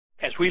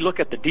As we look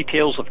at the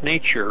details of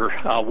nature,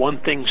 one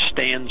thing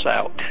stands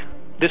out.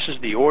 This is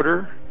the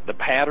order, the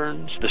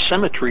patterns, the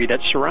symmetry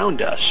that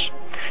surround us.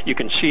 You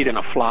can see it in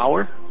a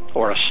flower,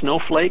 or a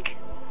snowflake,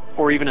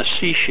 or even a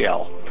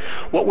seashell.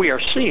 What we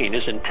are seeing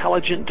is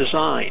intelligent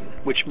design,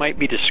 which might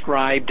be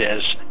described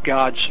as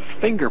God's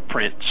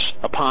fingerprints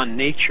upon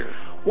nature.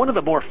 One of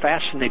the more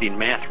fascinating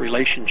math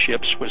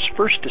relationships was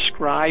first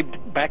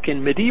described back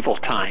in medieval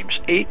times,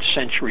 8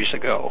 centuries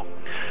ago.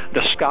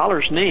 The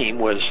scholar's name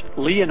was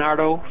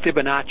Leonardo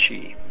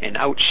Fibonacci, an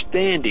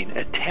outstanding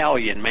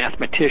Italian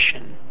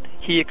mathematician.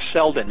 He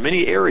excelled in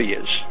many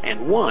areas,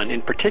 and one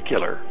in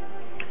particular.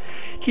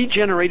 He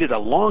generated a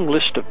long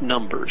list of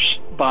numbers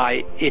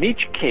by, in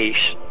each case,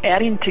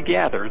 adding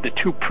together the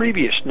two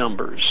previous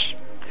numbers.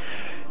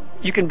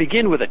 You can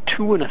begin with a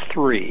 2 and a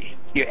 3.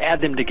 You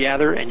add them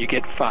together and you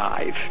get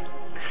 5.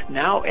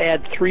 Now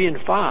add 3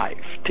 and 5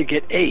 to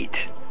get 8.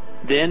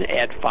 Then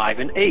add 5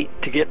 and 8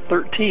 to get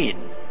 13.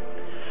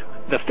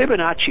 The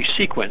Fibonacci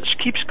sequence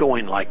keeps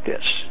going like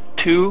this: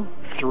 2,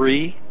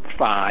 3,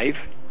 5,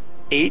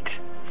 8,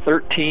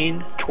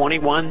 13,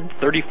 21,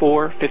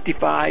 34,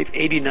 55,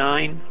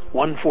 89,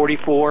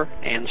 144,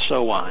 and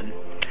so on.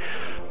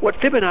 What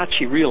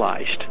Fibonacci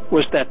realized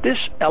was that this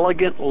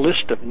elegant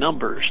list of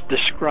numbers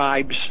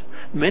describes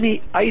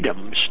many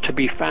items to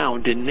be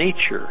found in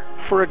nature.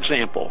 For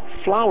example,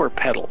 flower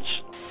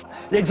petals.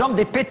 L'exemple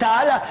des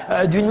pétales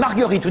d'une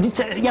marguerite. Vous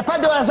dites, il n'y a pas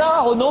de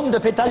hasard au nombre de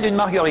pétales d'une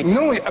marguerite?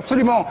 Non,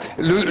 absolument.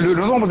 Le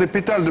nombre des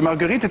pétales de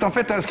marguerite est en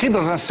fait inscrit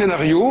dans un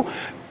scénario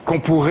qu'on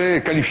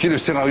pourrait qualifier de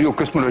scénario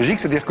cosmologique,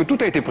 c'est-à-dire que tout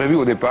a été prévu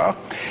au départ,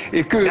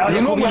 et que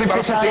le nombre des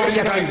pétales,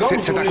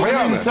 c'est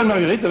incroyable. Une seule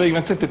marguerite avec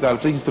 27 pétales,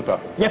 ça n'existe pas.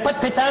 Il n'y a pas de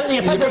pétales, il n'y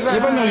a pas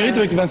de marguerite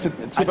avec 27,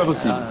 c'est pas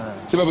possible.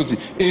 C'est pas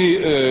possible. Et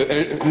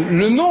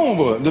le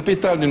nombre de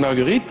pétales d'une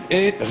marguerite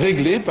est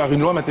réglé par une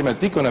loi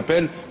mathématique qu'on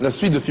appelle la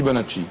suite de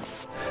Fibonacci.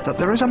 That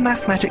there is a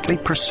mathematically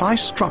precise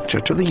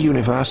structure to the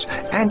universe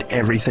and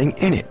everything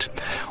in it.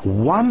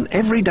 One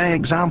everyday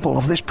example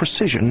of this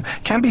precision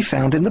can be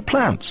found in the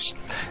plants.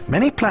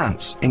 Many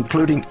plants,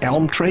 including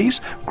elm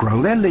trees,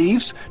 grow their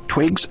leaves,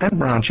 twigs and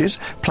branches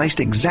placed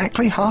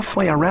exactly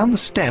halfway around the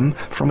stem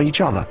from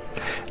each other.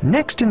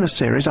 Next in the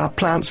series are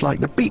plants like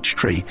the beech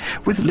tree,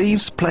 with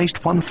leaves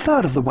placed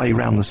 1/3 of the way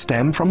round the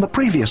stem from the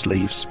previous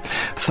leaves.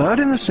 Third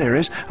in the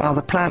series are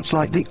the plants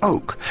like the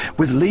oak,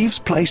 with leaves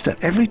placed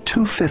at every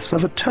 2/5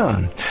 of a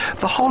turn.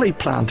 The holly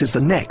plant is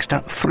the next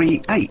at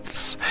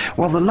 3/8,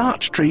 while the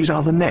larch trees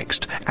are the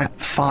next at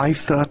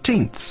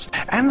 5/13,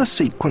 and the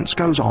sequence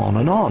goes on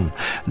and on.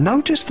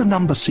 Notice the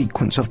number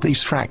sequence of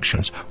these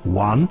fractions: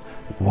 1,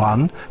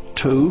 1,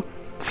 2,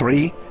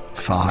 3,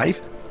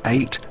 5,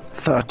 8,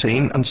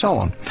 13, and so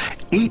on.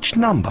 Each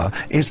number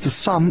is the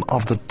sum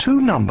of the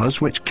two numbers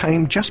which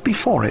came just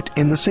before it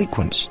in the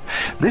sequence.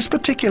 This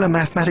particular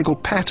mathematical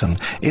pattern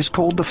is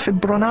called the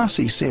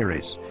Fibonacci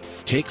series.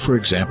 Take, for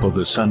example,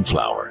 the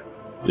sunflower.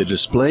 The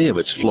display of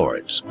its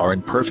florets are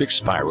in perfect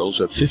spirals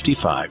of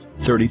 55,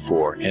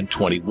 34, and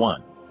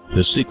 21.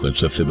 The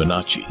sequence of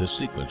Fibonacci. The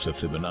sequence of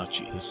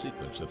Fibonacci. The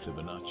sequence of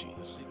Fibonacci.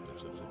 The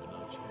sequence of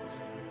Fibonacci.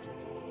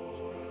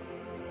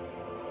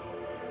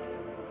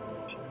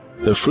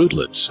 The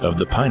fruitlets of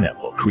the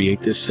pineapple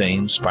create the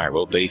same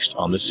spiral based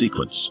on the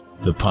sequence.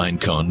 The pine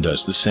cone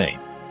does the same.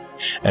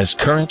 As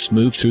currents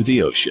move through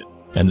the ocean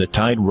and the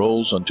tide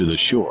rolls onto the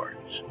shore,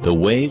 the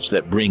waves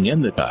that bring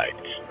in the tide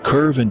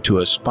curve into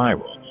a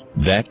spiral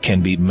that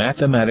can be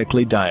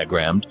mathematically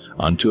diagrammed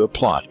onto a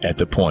plot at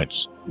the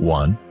points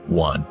 1,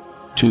 1,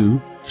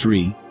 2,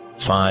 3,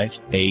 5,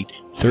 8,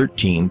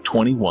 13,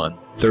 21,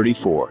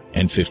 34,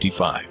 and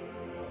 55.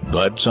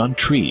 Buds on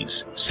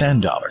trees,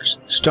 sand dollars,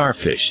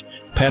 starfish,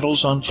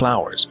 petals on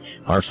flowers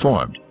are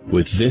formed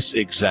with this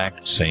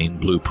exact same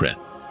blueprint.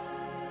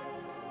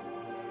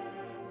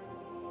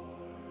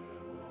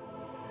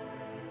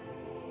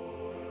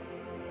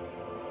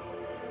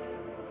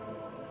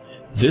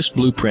 This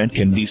blueprint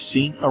can be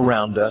seen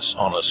around us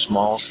on a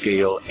small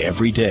scale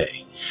every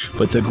day,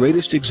 but the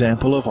greatest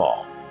example of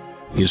all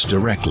is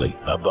directly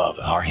above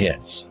our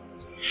heads.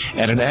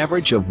 At an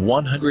average of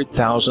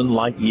 100,000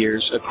 light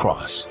years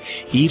across,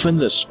 even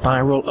the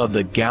spiral of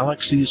the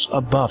galaxies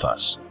above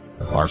us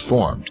are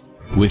formed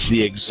with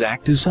the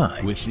exact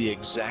design.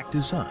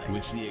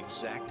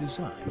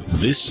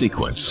 This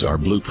sequence, or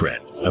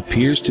blueprint,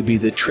 appears to be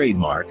the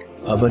trademark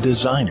of a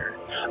designer,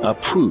 a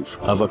proof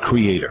of a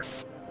creator.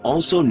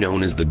 Also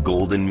known as the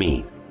golden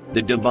mean,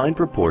 the divine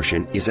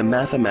proportion is a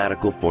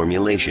mathematical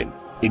formulation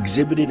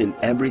exhibited in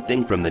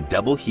everything from the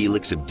double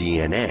helix of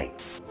DNA.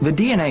 The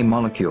DNA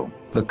molecule,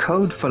 the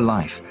code for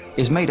life,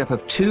 is made up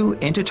of two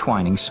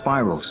intertwining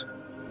spirals.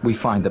 We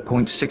find the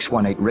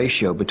 0.618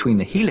 ratio between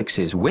the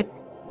helix's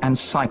width and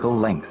cycle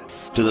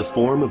length. To the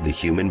form of the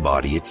human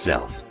body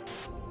itself.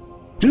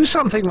 Do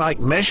something like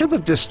measure the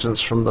distance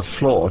from the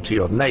floor to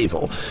your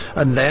navel,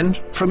 and then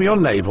from your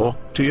navel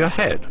to your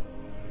head.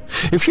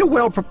 If you're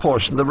well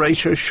proportioned, the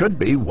ratio should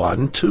be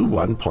 1 to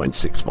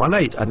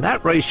 1.618, and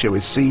that ratio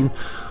is seen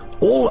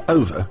all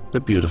over the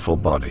beautiful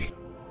body.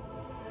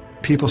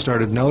 people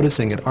started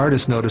noticing it.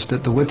 Artists noticed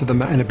it, the width of the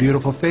mouth, in a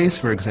beautiful face,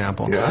 for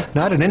example. Yeah.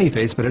 Not in any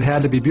face, but it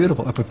had to be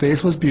beautiful. If a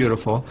face was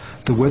beautiful,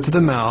 the width of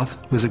the mouth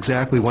was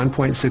exactly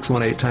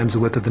 1.618 times the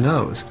width of the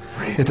nose.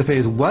 If the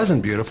face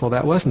wasn't beautiful,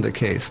 that wasn't the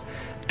case.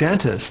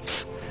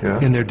 Dentists,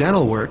 in their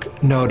dental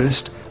work,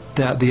 noticed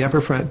that the upper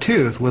front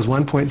tooth was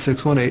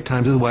 1.618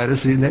 times as wide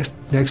as the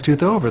next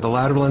tooth over, the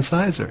lateral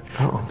incisor.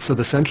 Oh. So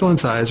the central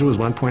incisor was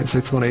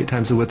 1.618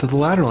 times the width of the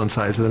lateral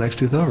incisor, the next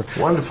tooth over.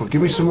 Wonderful.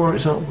 Give me some more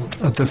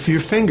examples. Your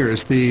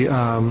fingers,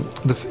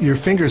 your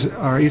fingers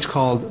are each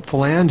called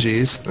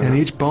phalanges, and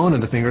each bone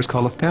in the finger is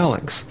called a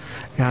phalanx.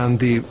 And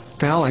the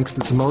phalanx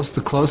that's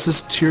the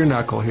closest to your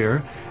knuckle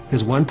here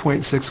is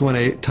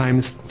 1.618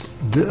 times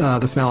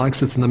the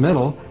phalanx that's in the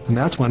middle, and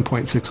that's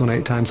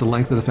 1.618 times the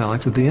length of the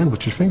phalanx at the end,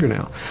 which is your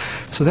fingernail.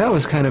 So that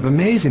was kind of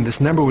amazing.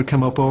 This number would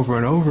come up over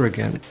and over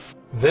again.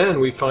 Then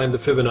we find the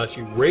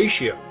Fibonacci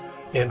ratio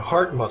in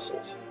heart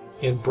muscles,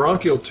 in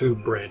bronchial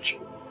tube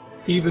branching,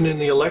 even in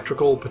the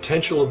electrical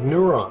potential of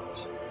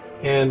neurons,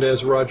 and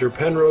as Roger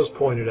Penrose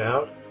pointed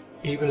out,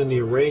 even in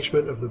the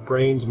arrangement of the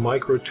brain's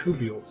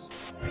microtubules.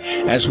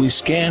 As we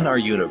scan our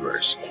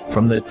universe,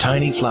 from the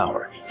tiny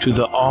flower to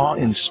the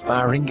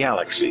awe-inspiring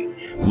galaxy,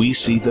 we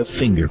see the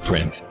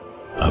fingerprint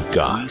of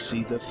God. We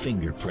see the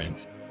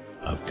fingerprint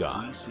of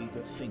God. We see the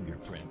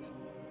fingerprint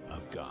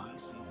of God.